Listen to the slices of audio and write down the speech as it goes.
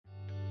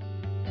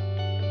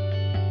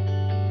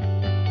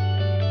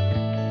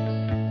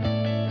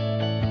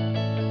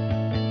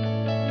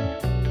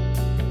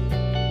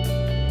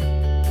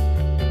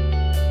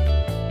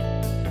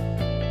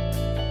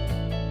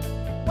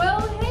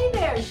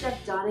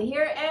Donna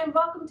here, and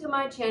welcome to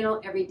my channel,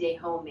 Everyday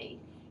Homemade.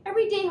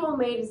 Everyday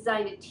Homemade is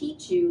designed to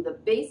teach you the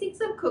basics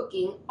of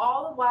cooking,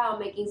 all the while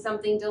making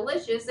something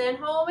delicious and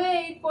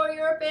homemade for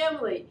your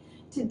family.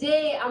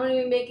 Today, I'm going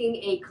to be making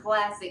a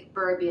classic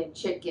bourbon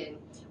chicken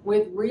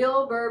with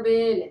real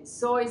bourbon and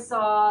soy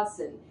sauce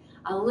and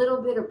a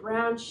little bit of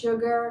brown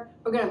sugar.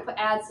 We're going to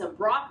add some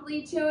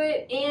broccoli to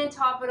it and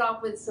top it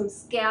off with some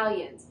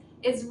scallions.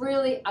 It's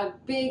really a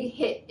big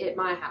hit at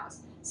my house.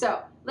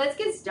 So let's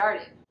get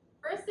started.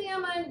 First thing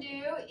I'm going to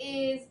do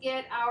is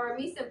get our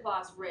mise en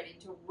place ready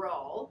to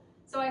roll.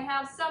 So I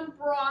have some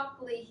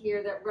broccoli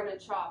here that we're going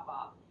to chop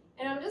off.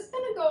 And I'm just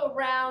going to go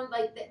around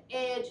like the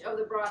edge of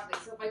the broccoli.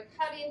 So if I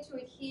cut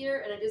into it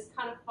here and I just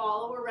kind of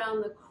follow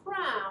around the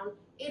crown,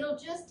 it'll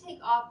just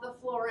take off the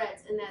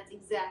florets, and that's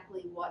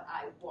exactly what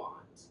I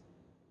want.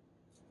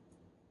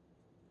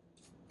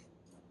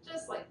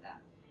 Just like that.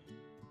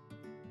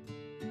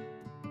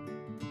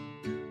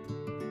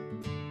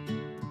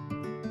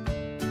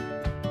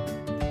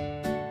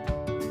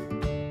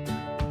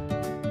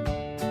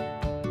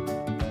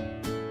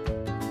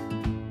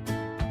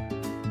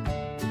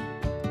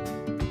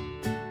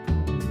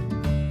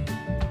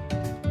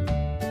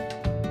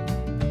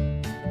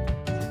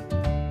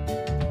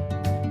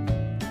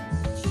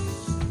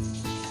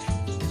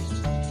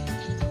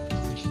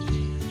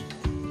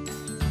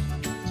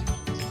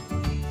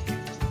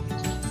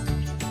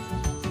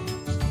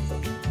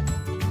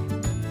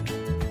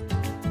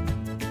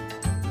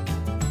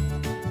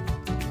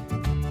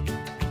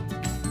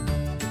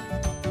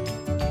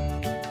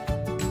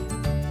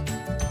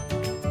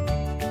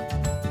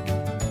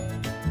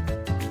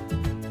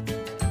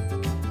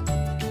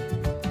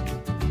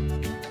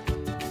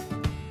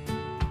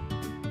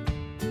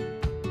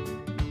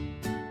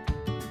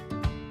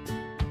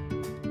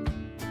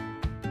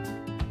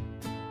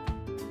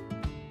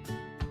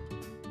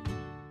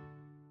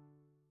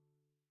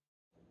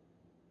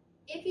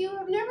 If you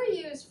have never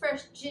used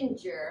fresh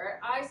ginger,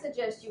 I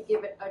suggest you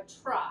give it a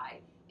try.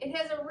 It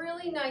has a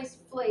really nice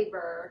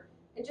flavor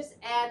and just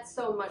adds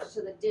so much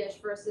to the dish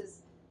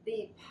versus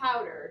the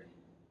powdered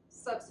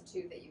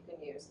substitute that you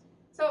can use.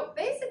 So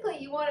basically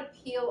you want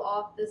to peel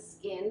off the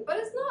skin, but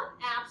it's not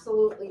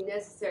absolutely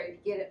necessary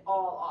to get it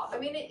all off. I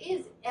mean, it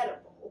is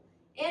edible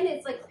and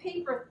it's like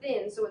paper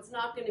thin, so it's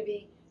not going to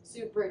be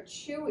super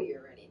chewy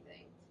or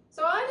anything.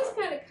 So I just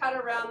kind of cut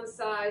around the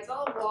sides.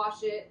 I'll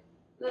wash it.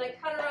 Then I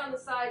cut around the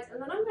sides,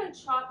 and then I'm going to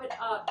chop it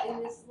up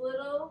in this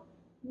little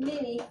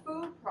mini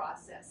food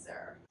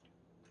processor.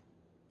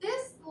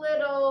 This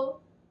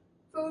little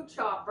food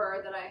chopper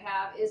that I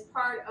have is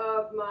part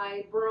of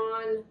my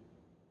Bourbon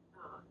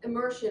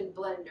immersion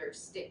blender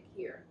stick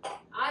here.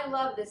 I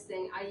love this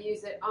thing. I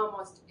use it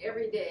almost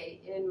every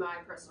day in my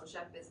personal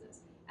chef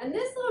business. And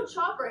this little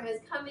chopper has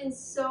come in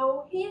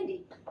so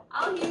handy.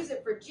 I'll use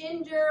it for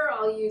ginger,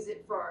 I'll use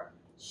it for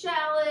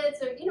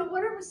shallots, or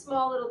whatever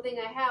small little thing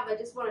I have I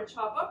just want to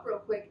chop up real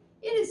quick.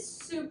 It is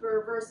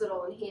super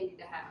versatile and handy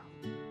to have.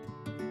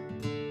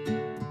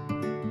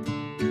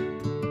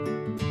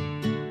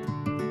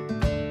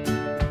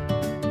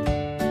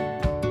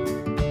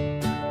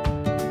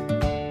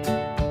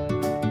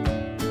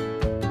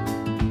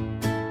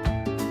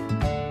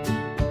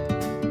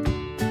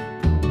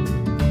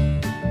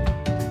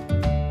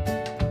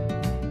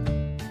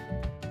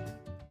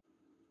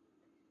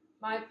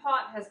 My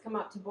pot has come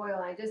up to boil,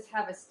 and I just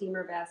have a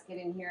steamer basket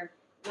in here.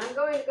 And I'm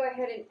going to go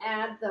ahead and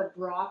add the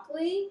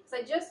broccoli, because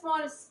I just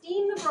want to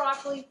steam the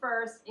broccoli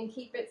first and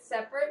keep it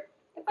separate.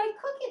 If I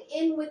cook it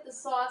in with the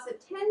sauce,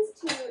 it tends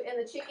to, and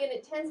the chicken,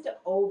 it tends to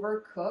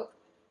overcook.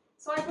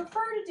 So I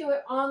prefer to do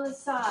it on the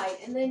side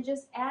and then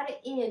just add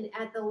it in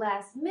at the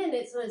last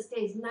minute so it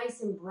stays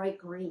nice and bright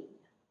green.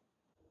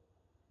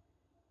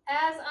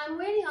 As I'm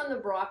waiting on the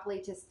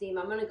broccoli to steam,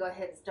 I'm going to go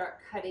ahead and start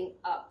cutting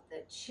up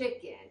the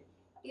chicken.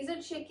 These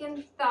are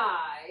chicken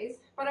thighs,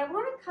 but I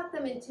want to cut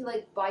them into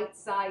like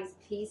bite-sized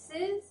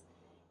pieces.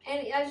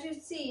 And as you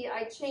see,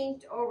 I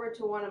changed over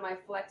to one of my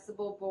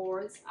flexible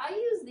boards. I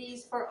use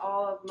these for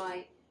all of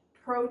my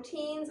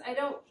proteins. I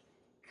don't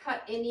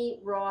cut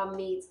any raw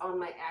meats on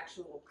my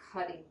actual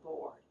cutting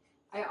board.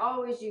 I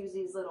always use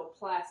these little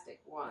plastic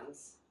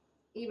ones,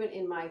 even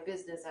in my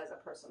business as a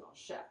personal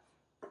chef.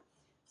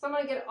 So I'm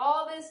going to get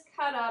all this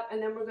cut up,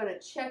 and then we're going to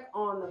check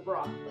on the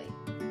broccoli.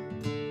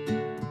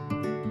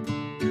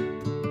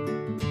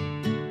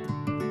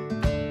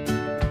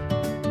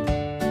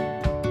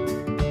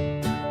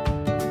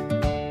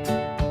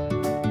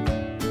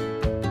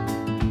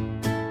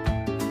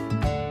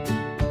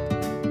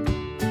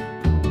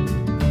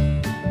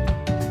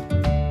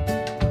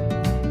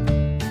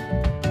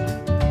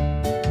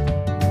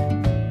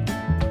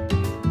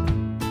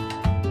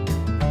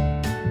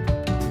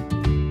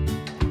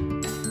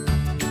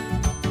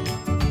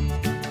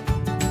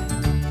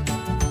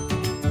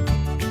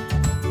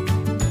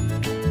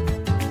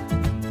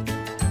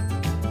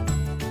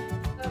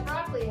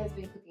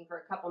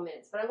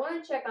 Minutes, but I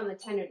want to check on the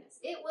tenderness.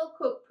 It will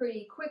cook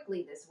pretty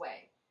quickly this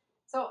way.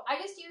 So I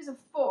just use a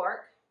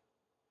fork.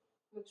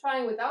 I'm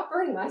trying without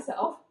burning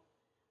myself.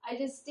 I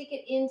just stick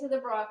it into the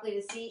broccoli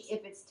to see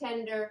if it's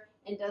tender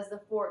and does the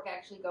fork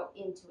actually go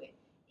into it.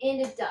 And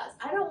it does.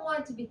 I don't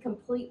want it to be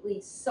completely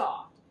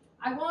soft.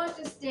 I want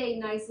it to stay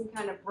nice and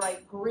kind of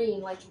bright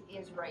green like it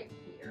is right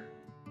here.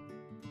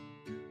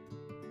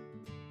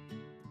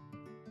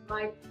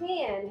 My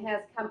pan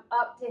has come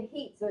up to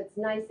heat, so it's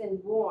nice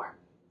and warm.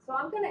 So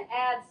I'm going to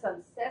add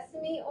some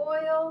sesame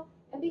oil.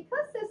 And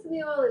because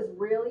sesame oil is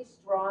really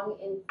strong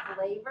in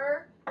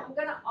flavor, I'm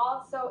going to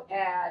also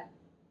add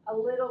a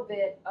little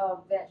bit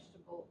of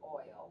vegetable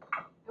oil.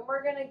 And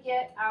we're going to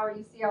get our,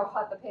 you see how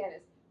hot the pan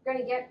is, we're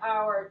going to get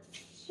our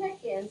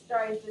chicken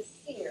starting to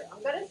sear.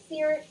 I'm going to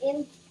sear it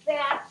in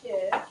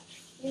batches.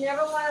 You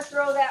never want to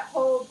throw that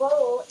whole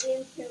bowl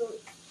into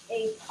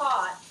a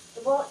pot.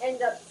 It won't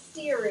end up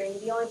searing.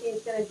 The only thing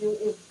it's going to do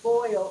is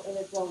boil in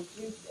its own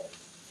juices.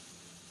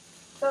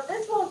 So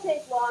this won't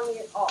take long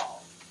at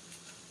all.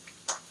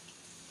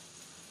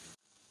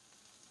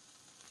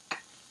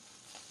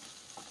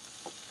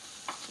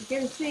 You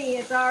can see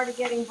it's already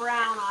getting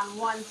brown on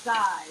one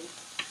side.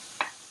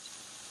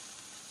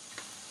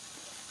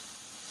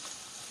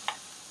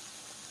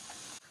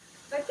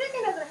 The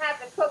chicken doesn't have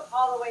to cook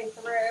all the way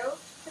through,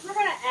 because we're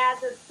going to add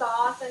the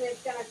sauce and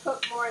it's going to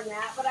cook more than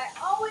that. But I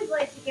always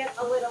like to get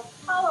a little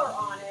color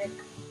on it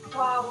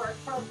while we're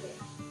cooking.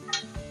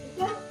 It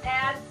just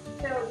adds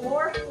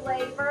more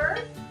flavor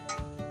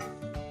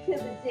to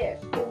the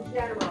dish in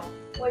general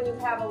when you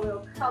have a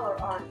little color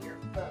on your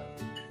food.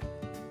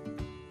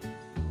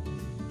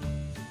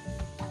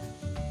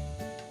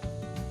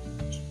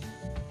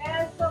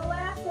 As the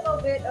last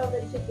little bit of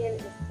the chicken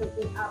is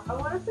cooking up, I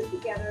want to put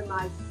together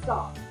my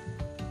sauce.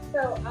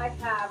 So I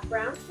have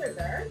brown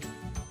sugar,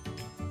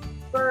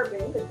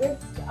 bourbon, the good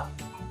stuff.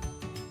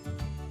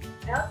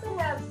 I also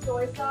have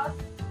soy sauce,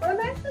 but I'm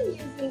actually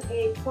using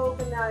a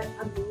coconut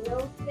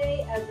amino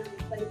today as a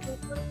replacement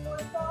for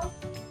soy sauce.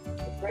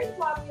 It's very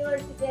popular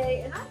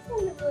today, and I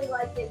tend to really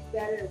like it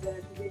better than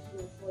a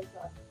traditional soy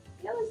sauce.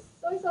 You know,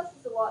 soy sauce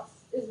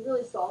is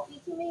really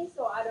salty to me,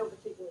 so I don't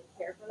particularly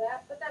care for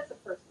that, but that's a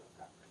personal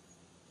preference.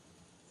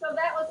 So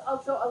that was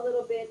also a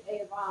little bit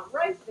of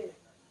rice vinegar.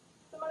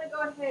 So I'm going to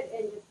go ahead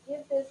and just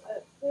give this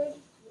a good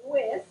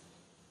whisk,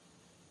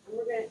 and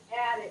we're going to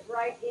add it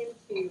right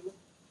into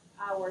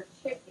our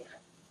chicken.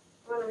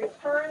 I'm going to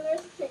return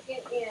this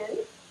chicken in,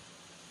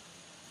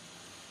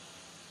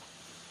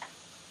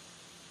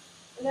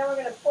 and then we're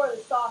going to pour the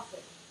sauce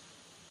in.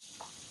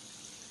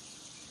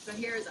 So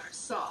here's our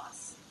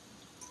sauce.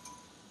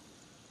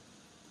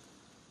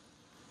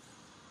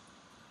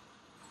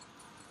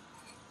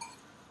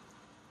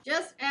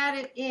 Just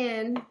added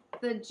in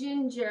the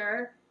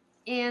ginger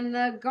and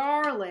the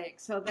garlic.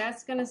 So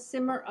that's going to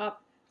simmer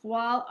up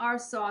while our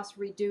sauce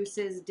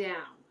reduces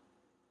down.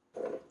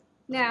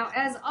 Now,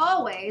 as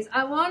always,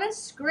 I want to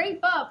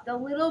scrape up the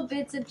little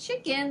bits of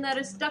chicken that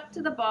are stuck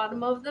to the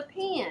bottom of the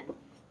pan.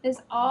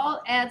 This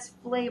all adds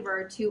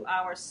flavor to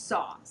our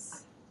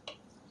sauce.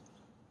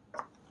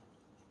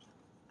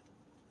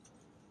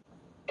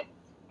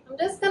 I'm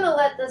just going to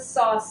let the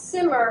sauce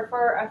simmer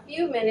for a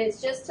few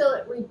minutes just till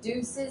it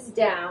reduces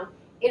down.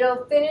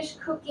 It'll finish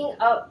cooking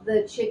up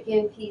the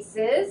chicken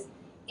pieces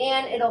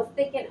and it'll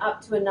thicken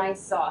up to a nice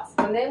sauce.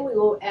 And then we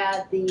will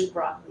add the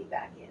broccoli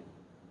back in.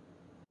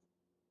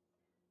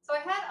 So I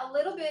had a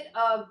little bit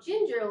of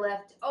ginger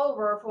left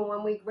over from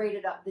when we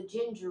grated up the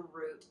ginger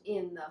root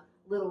in the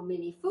little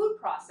mini food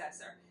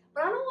processor.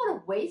 But I don't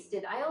want to waste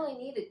it. I only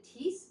need a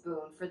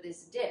teaspoon for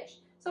this dish.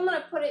 So I'm going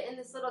to put it in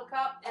this little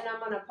cup and I'm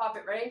going to pop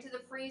it right into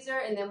the freezer,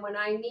 and then when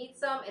I need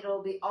some,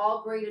 it'll be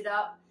all grated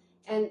up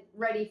and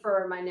ready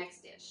for my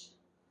next dish.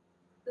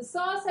 The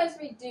sauce has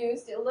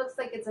reduced. It looks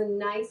like it's a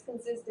nice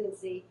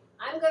consistency.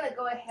 I'm going to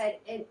go ahead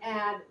and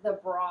add the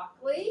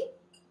broccoli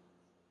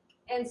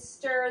and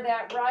stir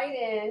that right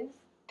in.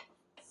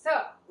 So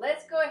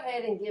let's go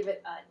ahead and give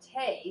it a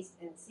taste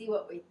and see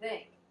what we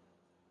think.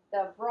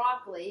 The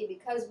broccoli,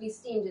 because we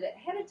steamed it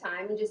ahead of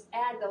time and just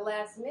add the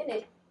last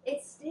minute,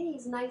 it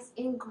stays nice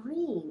and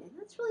green, and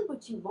that's really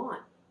what you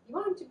want. You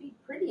want it to be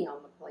pretty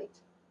on the plate.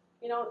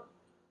 You know,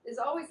 there's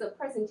always the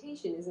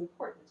presentation is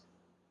important.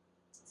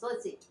 So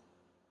let's see.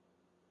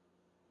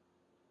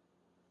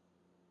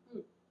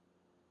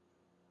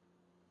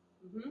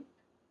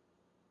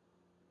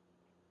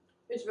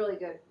 It's really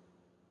good.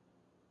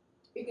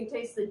 You can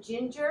taste the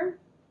ginger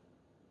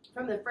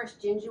from the fresh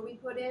ginger we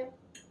put in.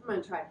 I'm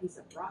going to try a piece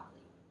of broccoli.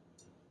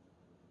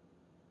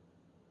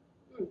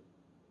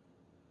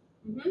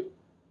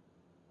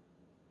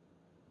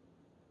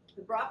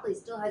 The broccoli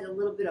still has a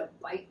little bit of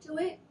bite to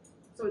it,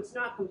 so it's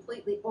not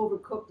completely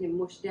overcooked and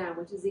mushed down,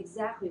 which is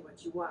exactly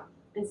what you want.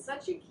 And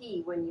such a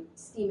key when you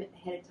steam it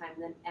ahead of time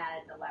and then add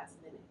it the last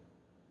minute.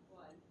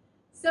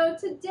 So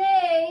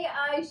today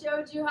I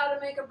showed you how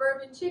to make a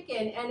bourbon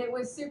chicken, and it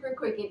was super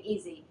quick and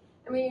easy.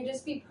 I mean, it'd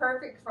just be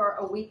perfect for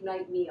a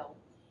weeknight meal.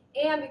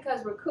 And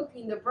because we're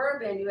cooking the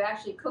bourbon, you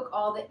actually cook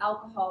all the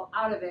alcohol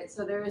out of it,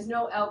 so there is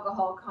no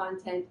alcohol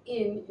content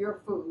in your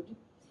food.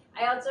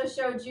 I also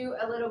showed you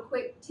a little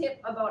quick tip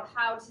about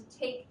how to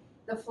take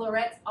the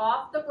florets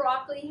off the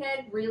broccoli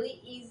head, really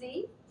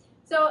easy.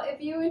 So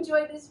if you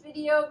enjoyed this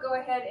video, go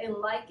ahead and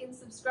like and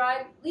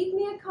subscribe. Leave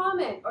me a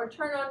comment or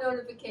turn on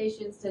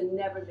notifications to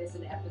never miss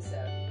an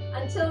episode.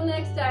 Until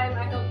next time,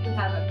 I hope you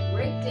have a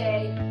great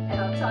day, and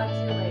I'll talk to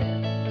you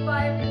later.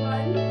 Bye,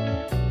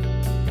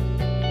 everyone.